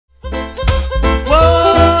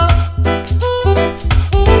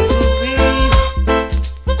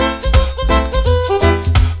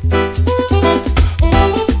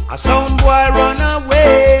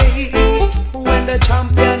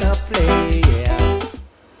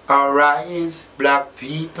Arise, black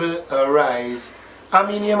people, arise. I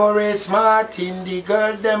mean, Horace Martin, the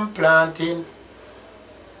girls them planting.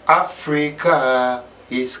 Africa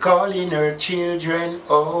is calling her children.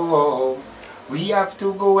 Oh, we have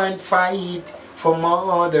to go and fight for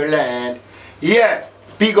motherland. Yeah,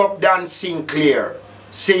 big up Dan Sinclair,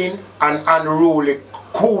 sing and unruly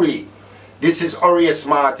coolie. This is Horace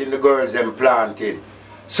Martin, the girls them planting.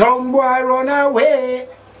 Some boy run away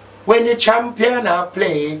when the champion are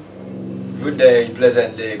play. Good day,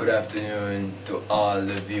 pleasant day, good afternoon to all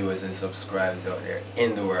the viewers and subscribers out there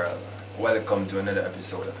in the world. Welcome to another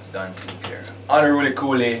episode of Dan Sinclair. Unruly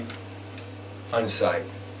Coolie on site.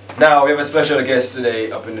 Now we have a special guest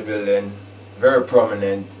today up in the building. Very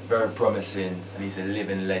prominent, very promising, and he's a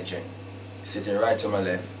living legend. Sitting right to my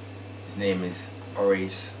left, his name is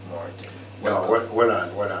Horace Martin. Now, hold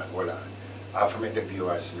on. I have to make the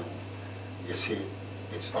viewers know. You see,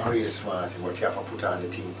 it's Horace Martin, but you have to put on the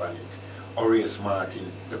thing on it. Horace Martin,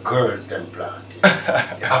 the girls them planting.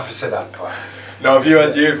 You have to say that part. Now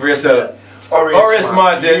viewers, you hear it for yourself. Horace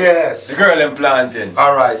Martin, yes. The girl them planting.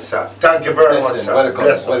 Alright, sir. Thank you very much, sir.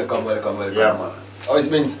 Welcome. Yeah, man. How it's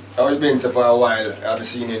been so for a while. I've been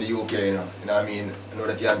seeing you in the UK, you know what I mean? I know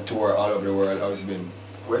that you're on tour all over the world. How it's been?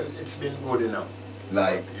 Well, it's been good enough.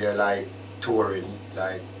 Like? Yeah, like touring,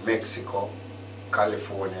 like Mexico,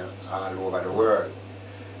 California, all over the world.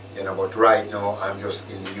 You know, but right now I'm just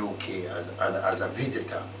in the UK as a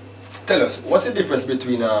visitor. Tell us, what's the difference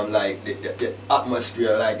between like the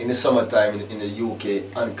atmosphere like in the summertime in the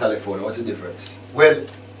UK and California? What's the difference? Well,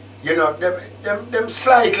 you know, them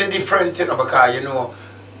slightly different, you know, because you know,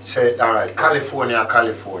 say alright, California.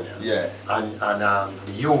 Yeah. And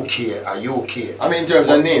the UK. I mean in terms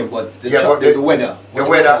of name, but the weather. The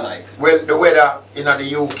weather like? Well, the weather in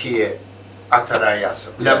the UK hotter than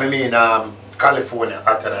Yasso. Yeah. I mean California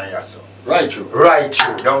hotter than Yasso. Right true. Right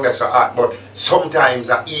true, down there so hot, but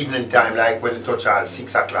sometimes at evening time, like when it touch at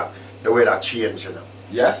 6 o'clock, the weather change, you know.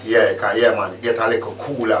 Yes? Yeah, yeah man, get a little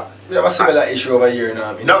cooler. We have a similar issue over here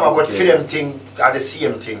now. No, but for them thing are the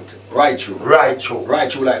same thing too. Right true. Right true.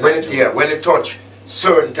 Right true like when that. Yeah, when it touch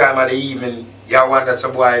certain time of the evening, you wonder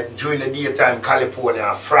so boy, during the daytime California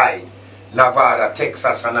are fried. Nevada,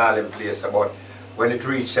 Texas and all them places, but when it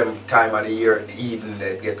reach them time of the year, the evening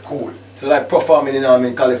they get cool. So like performing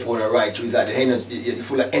in California, right through, is that the energy, you're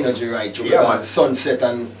full of energy, right through? Yeah, man. The sunset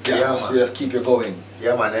and the atmosphere just keep you going.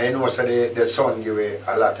 Yeah, man. I know so the sun give you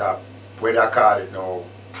a lot of, what they call it now,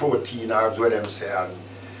 protein or what them say. And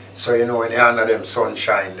so you know when you're under them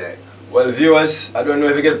sunshine there. Well viewers, I don't know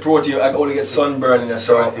if you get protein, I only get sunburn in the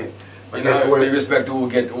sun. You know, with respect to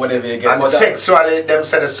who get whatever you get. And sexually, them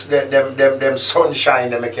say them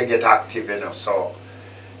sunshine, they make you get active, you know, so.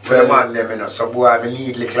 For the man them, you know, so boy, I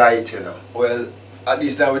need little light, you know. Well, at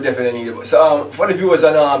least now we definitely need it. So for the viewers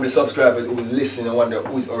and the subscribers who listen and wonder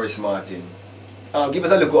who is Horace Martin, give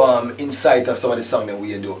us a little insight of some of the songs that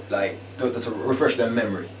we do, like to refresh their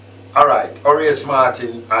memory. Alright, Horace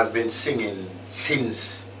Martin has been singing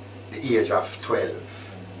since the age of 12.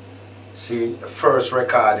 See, the first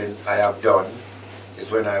recording I have done is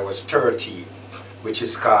when I was 30, which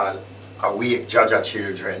is called Awake Jaja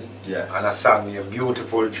Children, yeah. And a song named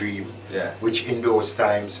Beautiful Dream, yeah. Which in those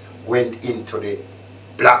times went into the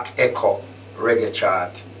Black Echo reggae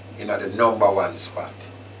chart in the #1 spot,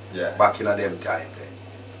 yeah. Back in them time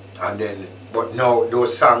then. And then, but now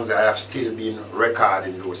those songs I have still been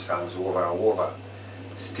recording those songs over and over,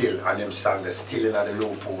 still, and them songs are still in the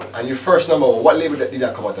loophole. And your first #1, what label did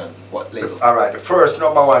that come out on? What label? Alright, the first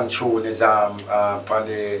 #1 tune is on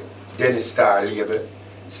the Dennis Star label.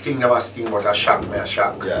 Sting never sting but a shock me a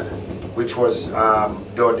shock, yeah. Which was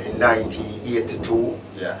done in 1982.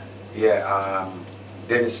 Yeah. Yeah,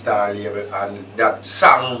 Dennis Star label, and that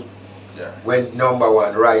song, yeah, went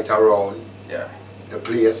 #1 right around, yeah, the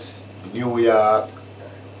place, New York,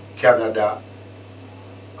 Canada,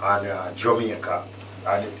 and Jamaica,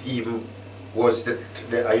 and it even was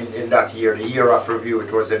in that year, the year of review,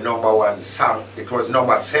 it was the #1 song. It was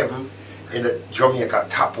 #7 in the Jamaica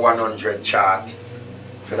top 100 chart.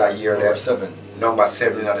 For that year, #7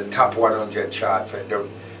 in the top 100 chart for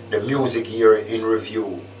the music year in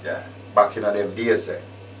review. Yeah. Back in them days there.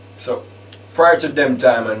 So prior to them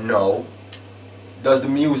time and now, does the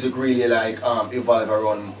music really like evolve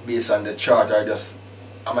around based on the chart, or just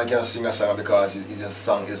am I gonna sing a song because it's a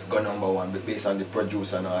song is go #1 but based on the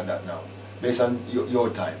producer and all that now? Based on your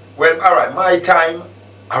time? Well, alright, my time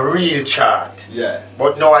a real chart. Yeah.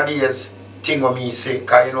 But nowadays thing what me say,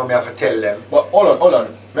 cause you know me have to tell them. But hold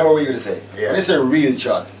on. Remember what you were to say. Yeah. When you say real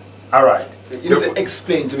chart, Alright. You need to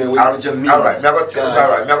explain to me what you mean. Alright, I'm going to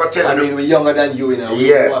tell you. I mean, we're younger than you, you know.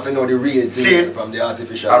 Yes. We have to know the real thing from the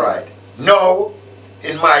artificial. Alright. Now,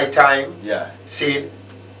 in my time, yeah. See,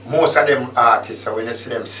 most of them artists, when you see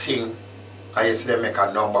them sing, and you see them make a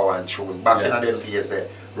 #1 tune, back in them days, the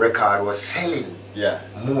record was selling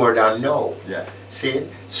more than now. Yeah. See,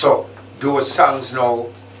 so those songs now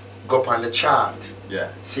go up on the chart. Yeah.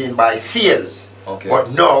 Seen by sales. Okay.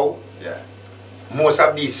 But now, yeah. most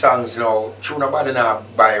of these songs now, tune nobody now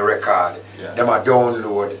buy a record. Yeah. Them are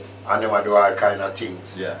download and them are do all kind of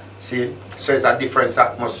things. Yeah. See? So it's a different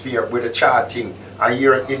atmosphere with the charting. And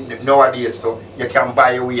here nowadays too, you can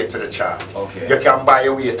buy your way to the chart. Okay. You can buy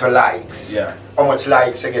your way to likes. Yeah. How much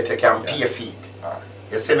likes you get, you can pay for it.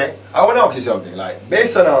 You see me? I want to ask you something, like,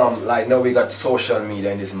 based on, like, now we got social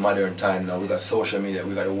media in this modern time now, we got social media,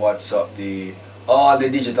 we got the WhatsApp, all the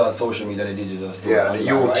digital social media, the digital stuff. Yeah, the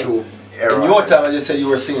YouTube era. In your time, as you said, you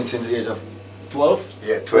were singing since the age of 12?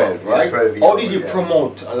 Yeah, 12, right? Yeah, 12 how did you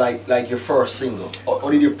promote, like your first single? How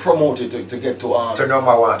did you promote it to get to #1? To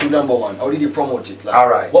 #1. How did you promote it? Like,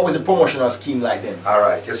 alright. What was the promotional scheme like then?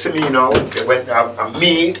 Alright, you see me now, when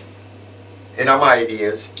me, in my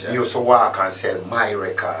days, me used to walk and sell my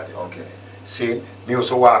record. Okay. See, me used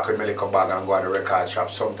to walk with my little bag and go to the record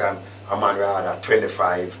shop. Sometimes a man would order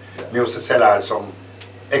 25. Me used to sell all some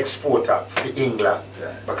exporter to England.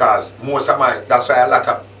 Yeah. Because most of that's why a lot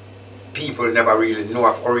of people never really know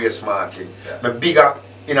of Horace Martin. Yeah. Me bigger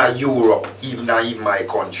in Europe, even my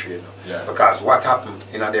country. You know? Yeah. Because what happened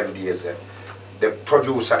in them days, the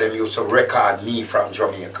producer them used to record me from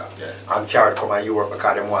Jamaica and carry come to Europe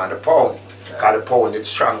because they want the pound. Because the pound is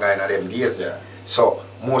stronger in them days. Yeah. So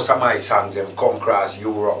most of my songs them come across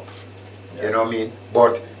Europe. You know what I mean?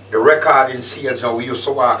 But the recording sales now, we used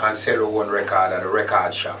to walk and sell our own record at the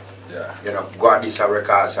record shop. Yeah. You know, go at this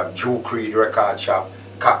record shop, Jew Creed record shop,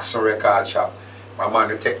 Coxon record shop. My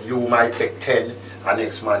man you might take 10 and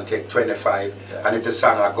next man take 25. Yeah. And if the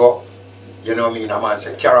song I go, you know what I mean, a man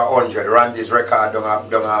say carry 100, run this record down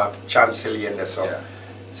a Chancellier and so. Yeah.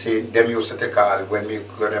 See, them used to take all when we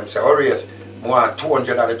go them say, Horace, more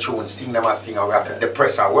 200 of the tunes, sing them and sing and we have to the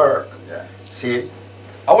press our work. Yeah. See?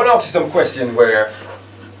 I want to ask you some question where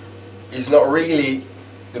it's not really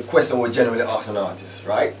the question we generally ask an artist,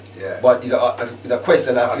 right? Yeah. But it's a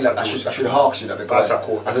question I feel like I should ask you that because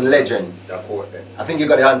as a legend, I think you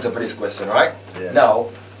got the answer for this question, right? Yeah. Now,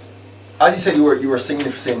 as you said, you were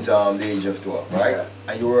singing since the age of 12, right? Yeah.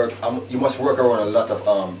 And you must work around a lot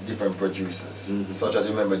of different producers, such as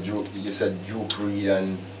you remember you said Jew Creed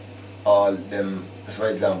and all them. As for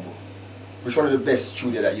example, which one of the best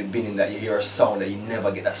studio that you've been in that you hear a sound that you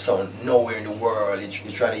never get that sound nowhere in the world?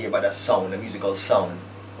 You're trying to hear about that sound, the musical sound.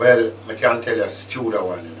 Well, I can tell you Studio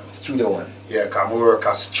One, you know. Studio One? Yeah, because I work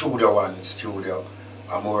at Studio One studio.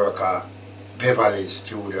 I work at Beverly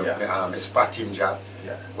studio, Spattinger,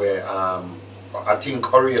 where I think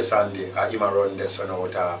Horace and him run this one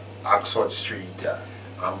out at Oxford Street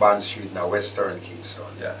and Bond Street in Western Kingston.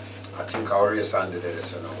 Yeah. I think Horace and did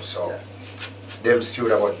this one now. So them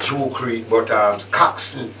studio about Jew Creek, but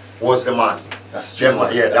Coxon was the man. That's true.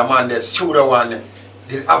 The man, the Studio One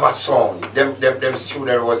did have a sound. Them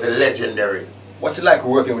studio was a legendary. What's it like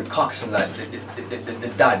working with Coxon, like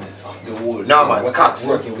the dad of the whole? No man, what's Coxon,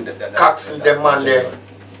 like working with Coxon, them man there,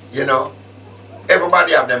 you know,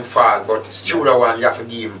 everybody have them fault, but Studio One you have to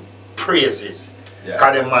give him praises.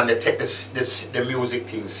 Because them man they take the music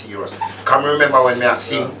thing serious. Can remember when I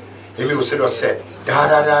sing, he used to just say da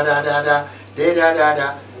da da da da da da da da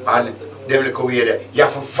da, and them look away there. You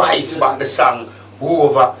have to voice back the song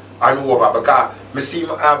over and over because I see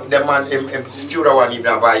the man in Studio One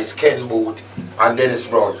even voice Ken Booth and Dennis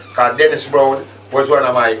Brown. Because Dennis Brown was one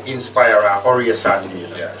of my inspirer, Horace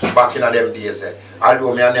Martin, back in them days.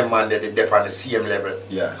 Although me and them man they did on the same level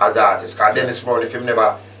as artists. Because Dennis Brown, if him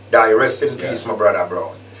never die, rest in peace, my brother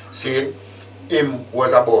Brown. See, him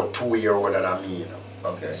was about 2 years older than me, you know.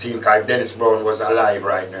 Okay. See, if Dennis Brown was alive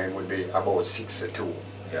right now, he would be about 62.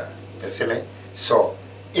 Yeah. You see me? So,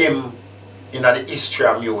 him, in the history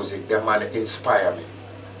of music, the man inspire me.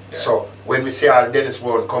 Yeah. So, when we say all Dennis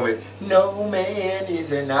Brown coming, no man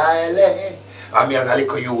is an island. I mean, as a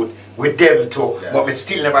little youth, with them too, but me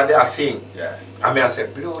still never dare sing. Yeah. I mean, I say,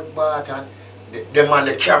 Blood Barton, the man,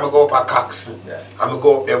 the camera go up at Coxon. Yeah. And we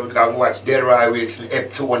go up there and watch Delroy Wilson,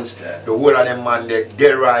 Eptones, the whole of them man, the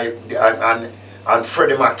Delroy and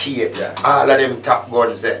Freddie McKay, all of them top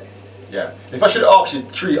guns there. Yeah. If I should ask you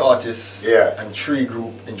 3 artists and 3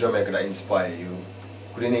 groups in Jamaica that inspire you,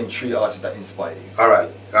 could you name 3 artists that inspire you? Alright,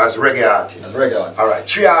 as reggae artists. As reggae artists. Alright,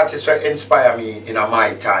 3 artists that inspire me in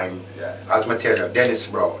my time, as I tell you, Dennis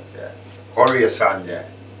Brown, Horace Martin,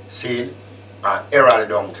 See, and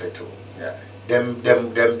heralded uncle too. Yeah. Them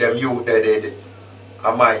youth they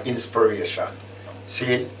are my inspiration.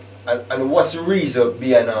 See? And what's the reason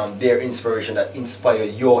behind their inspiration that inspire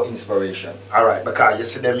your inspiration? Alright, because you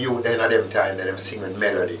see them youth then at them time them sing with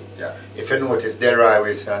melody. Yeah. If you notice Delroy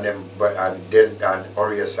Wilson and them and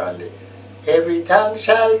Horace Martin, every tongue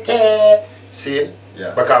shall tell. See?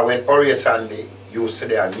 Yeah. Because when Horace Martin used to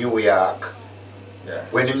there in New York, yeah.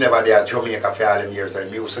 When him never there Jamaica for all them years, he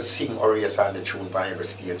used to sing Horace Martin tune for every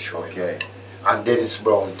stage show. Okay. And Dennis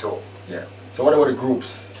Brown too. Yeah. So what about the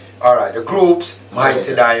groups? Alright, the groups,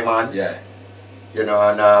 Mighty Diamonds. Yeah. You know,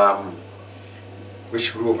 and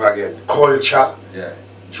which group again? Culture. Yeah.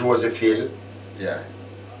 Joseph Hill. Yeah.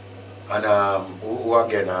 And who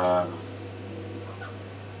again?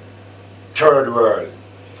 Third World.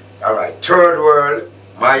 Alright, Third World,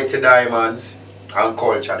 Mighty Diamonds, and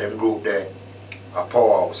Culture, them group there. A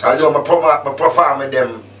powerhouse. Although I perform with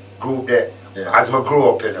them group there as I grew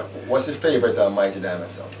up, you know. What's your favorite Mighty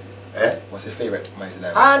Diamond song? Eh? What's your favorite Mighty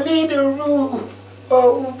Diamond I song? need a roof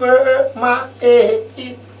over my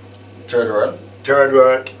head. Third World? Third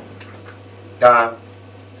World. I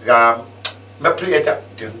play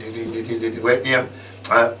it. What name?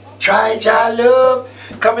 Try Jah love.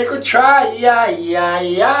 Come we could try,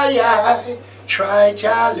 try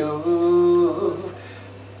Jah love.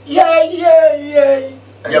 Yeah.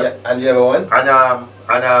 And the other one?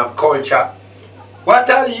 And Culture. What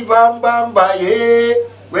a leave bamba, yeah.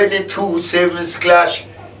 When the 2 sevens clash,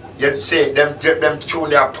 you say them tune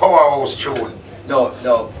their powerhouse tune. No.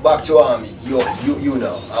 Back to you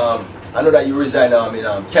now. I know that you reside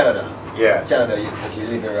in Canada. Yeah. Canada, that you're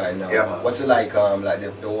living right now. Yeah, man. What's it like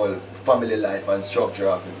the whole family life and structure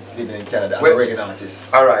of living in Canada as a reggae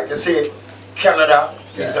artist? Alright, you see, Canada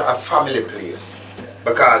is a family place.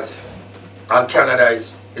 Because Canada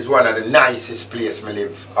is one of the nicest places we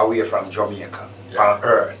live away from Jamaica on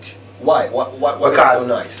earth. Why? What is so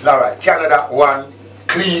nice? Alright, Canada, one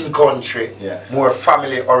clean country, more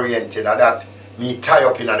family oriented, and that me tie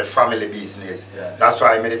up in the family business. That's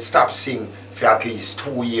why I made it stop sing for at least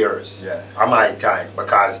 2 years of my time,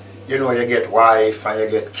 because you know you get wife and you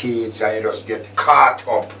get kids and you just get caught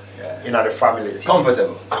up in the family thing.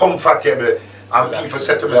 Comfortable. And people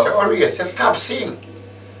say to me, oh yes, you stop sing.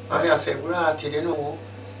 And I say, right, you know,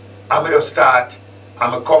 I'm going to start, I'm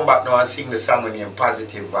going to come back now and sing the song with name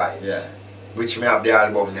Positive Vibes. Which may have the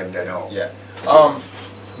album them there now. So,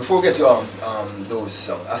 before we get to those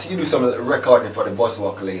songs, I see you do some recording for the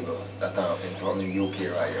Buzzwalk label that from the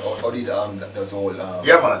UK, right? Or did that's all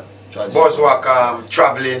yeah man. Buzzwalk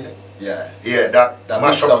traveling. Yeah, that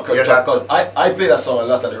mash up. Because I play that song a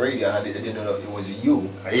lot on the radio and I didn't know it was you.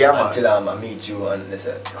 Until I meet you and they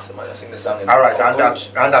said, man, I sing the song. Alright, and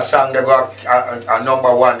that song they got a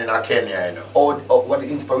 #1 in Kenya, you know. What the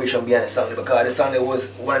inspiration behind the song? Because the song was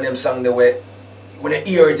one of them songs that were when you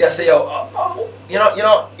hear it, you say, you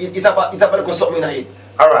know, it have a little something in it.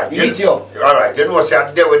 Alright, it hit you. Alright, you know,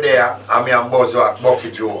 say they were there and me and Buzzwalk, Bucky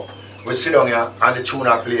Joe. We sit down here and the tune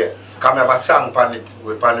I play. Come have a song on it,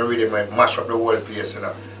 on the rhythm and mash up the whole place, you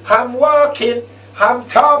know. I'm walking, I'm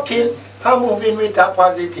talking, I'm moving with a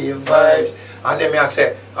positive vibes. And then I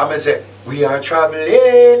say, we are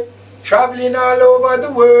traveling all over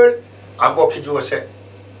the world. And Bucky Joe said,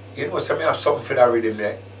 you know, so I have something for that rhythm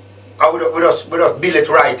there. I would just build it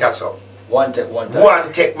right or so. One take.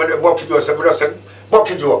 Bucky Joe said,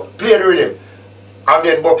 Bucky Joe, play the rhythm. And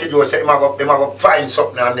then Bucky Joe said, I'm going to find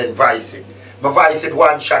something and then vice it. My voice it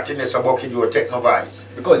one shot in this, so Bucky Joe take my voice.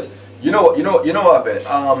 Because you know what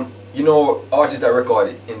happened. You know artists that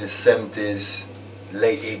recorded in the 70s,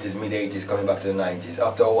 late 80s, mid 80s, coming back to the 90s.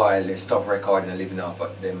 After a while, they stopped recording and living off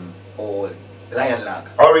of them old lion lag.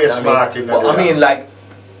 Horace Martin. I mean, like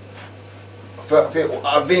for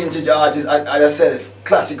a vintage artist, I just said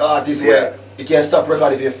classic artists where you can't stop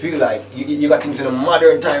recording if you feel like you got things in the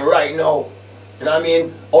modern time right now. You know what I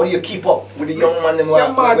mean? How do you keep up with the young man them where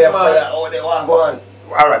they want go on?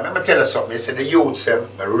 Alright, let me tell you something. You see the youths, I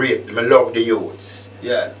love the youths.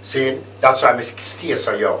 Yeah. See, that's why I stay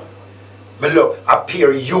so young. I love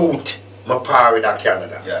appear youth, my power in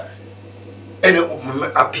Canada. Yeah. And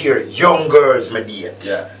appear young girls, my date.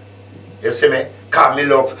 Yeah. You see me? Cause me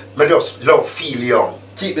love feel young.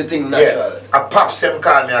 Keep the thing natural. Yeah. A pops them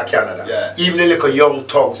call me a Canada. Yeah. Even the little young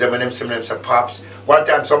thugs them and them say pops. One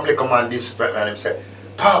time some little man disrespect me and him say,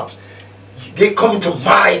 Pops, they come to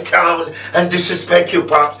my town and disrespect you,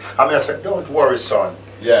 Pops. And I said, don't worry, son.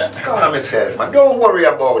 Yeah. Calm myself, man. Don't worry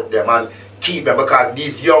about them and keep them because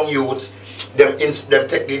these young youths, them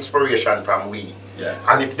take the inspiration from we. Yeah.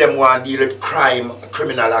 And if them want to deal with crime,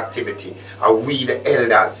 criminal activity, and we the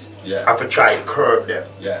elders have to try to curb them.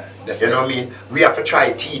 Yeah, definitely. You know what I mean? We have to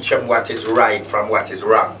try to teach them what is right from what is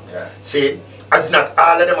wrong. Yeah. See, as not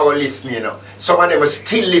all of them are listening, you know. Some of them will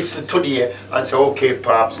still listen today and say, okay,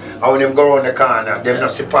 Pops. And when them go around the corner, them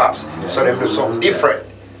not see Pops. So them do something different.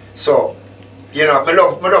 So, you know, I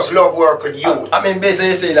just love work with youth. I mean, basically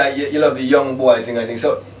you say that you love the young boy thing, I think.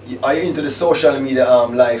 So, are you into the social media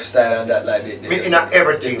lifestyle and that, like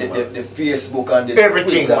everything, the Facebook and the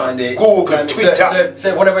everything, Twitter and the Google, Twitter.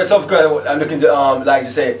 So whenever I subscribe, I'm looking to like to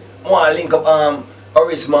say, want to link up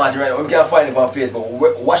Horace Martin right now. We can't find him on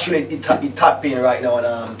Facebook. What should it tap in right now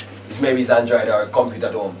on maybe his Android or computer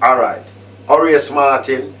at home? Alright. Horace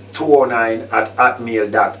Martin 209 at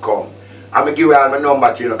hotmail.com. I'm going to give you all my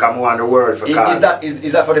number to you, because I want the word for call.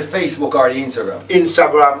 Is that for the Facebook or the Instagram?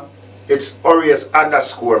 Instagram, it's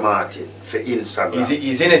Horace_Martin for Instagram.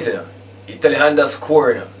 He's in it, you know. He tell you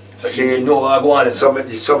underscore, you know. So see, you know what I go on. So me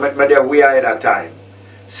there way ahead of time.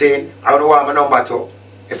 Saying, I don't want my number to.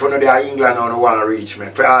 If you know they are England, I don't want to reach me.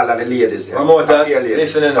 For all of the ladies there. Promoters,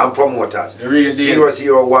 listening and promoters. The real deal.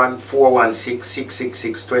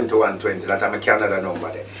 001-416-666-2120. That's my Canada number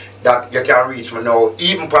there. That you can reach me now,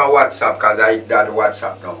 even per WhatsApp, because I that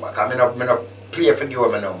WhatsApp number. Because I not play for you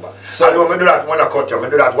my number. So I do that when I cut you. I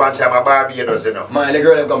do that one time at Barbados, you know. Man, the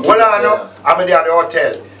girl have come. Well, I know. I'm there at the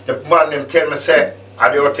hotel. The man them tell me, say,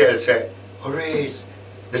 at the hotel, say, Horace,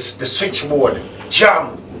 the switchboard,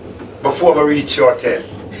 jam, before I reach your hotel.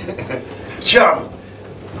 Jam.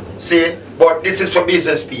 See? But this is for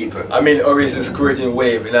business people. I mean, Horace is creating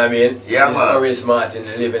wave, you know what I mean? Yeah, this man. Is Horace Martin,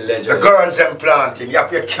 the living legend. The girls them planting. You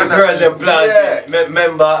the girls them planting. Yeah.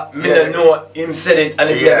 Remember, me don't know him said it and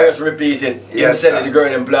he never just repeat it. Him said it, the girl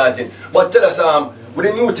them planting. But tell us, with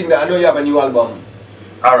the new thing that I know you have a new album.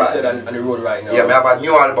 Alright. You said on the road right now. Yeah, I have a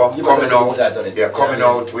new album coming out. Yeah, coming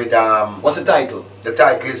out with what's the title? The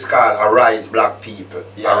title is called Arise Black People.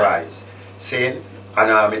 Yeah. Arise. See?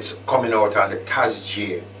 And it's coming out on the Taz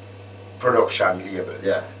J production label.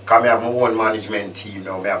 Yeah. Because I have my own management team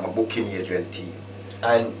now, I have my booking agent team.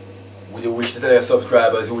 And would you wish to tell your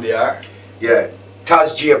subscribers who they are? Yeah.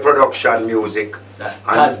 Taz J Production Music. That's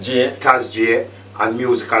Taz J. Taz J and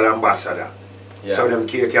Musical Ambassador. Yeah. So them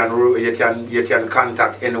you can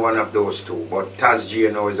contact any one of those two. But Taz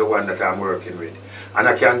J now is the one that I'm working with. And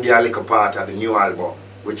I can be a little part of the new album,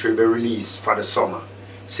 which will be released for the summer.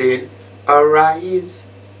 Saying, arise,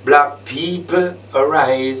 black people,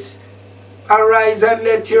 arise. Arise and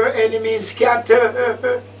let your enemies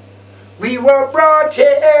scatter. We were brought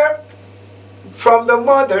here from the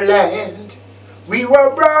motherland. We were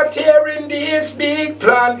brought here in this big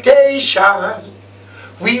plantation.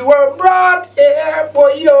 We were brought here,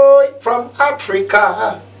 boy, from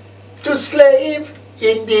Africa to slave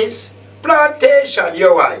in this plantation.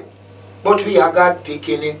 Yo, why? But we are God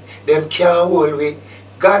picking it. Them can't hold we.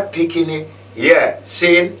 God picking it. Yeah,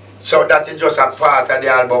 see? So that is just a part of the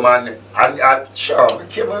album and sure, so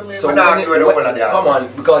come on,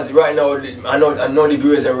 because right now I know the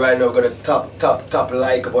viewers are right now got a top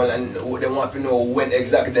like upon and they want to know when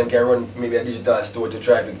exactly them can run maybe a digital store to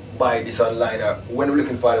try to buy this online or when we're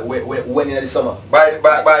looking for it, when in the summer? By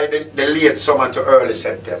the late summer to early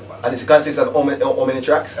September. And it consists of how many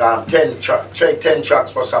tracks? 10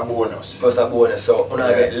 tracks plus a bonus. Plus a bonus, so when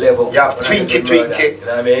I get level. You have Twinkie Twinkie. You know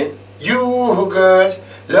what I mean? You girls,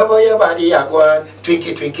 love how your body a go on,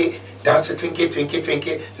 Twinkie Twinkie, dance a Twinkie Twinkie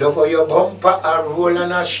Twinkie, love how your bumper a roll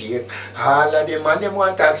and a shake. All of them and them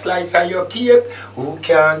want a slice of your cake. Who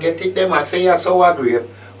can't get it, them a say a sour grape.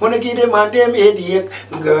 Wanna give them and them headache.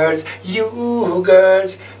 Girls, you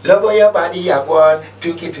girls, love how your body a go on,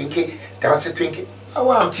 Twinkie Twinkie, dance a Twinkie. I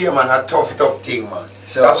want to you, man, a tough thing, man.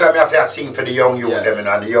 So, that's why I have to sing for the young youth, them, you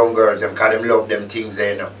know, and the young girls, them, because them love them things,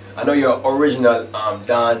 you know. I know you're original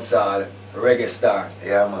dancehall reggae star.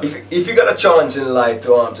 Yeah, man. If you got a chance in life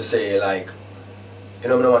to say like, you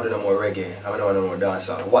know, I don't want to do no more reggae, I don't want to do no more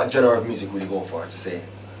dancehall, what genre of music would you go for to say,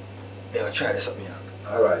 you know, try this up here?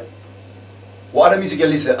 Alright. What other music you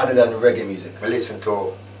listen other than reggae music? I listen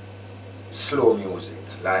to slow music,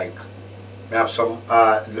 like I have some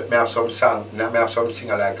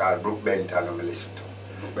singer like Brooke Benton I listen to.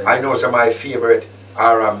 I know some of my favorite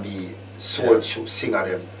R&B soul singer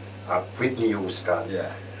them, Whitney Houston,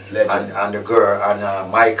 yeah, legend, and the girl and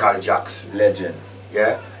Michael Jackson, legend,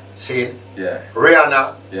 yeah. See, yeah.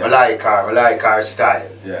 Rihanna, yeah. I like her style.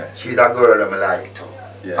 Yeah, she's a girl that I like too.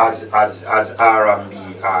 Yeah. As R&B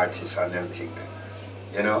artist and them thing,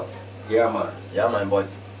 you know. Yeah, man. Yeah, man. But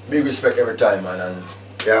big respect every time, man, and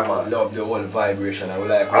Yeah, man. Love the whole vibration. I would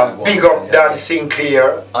like. And big up Dan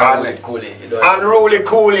Sinclair. Unruly Cooley. You know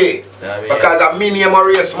what I mean? Because I'm me name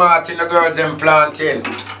Horace Martin, the girls them planting.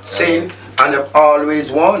 See? And they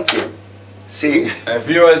always wanting. See? And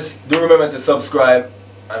viewers, do remember to subscribe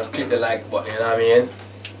and click the like button, you know what I mean?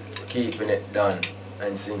 Keeping it done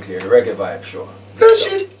and Sinclair Reggae Vibe Show. Bless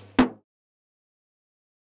it.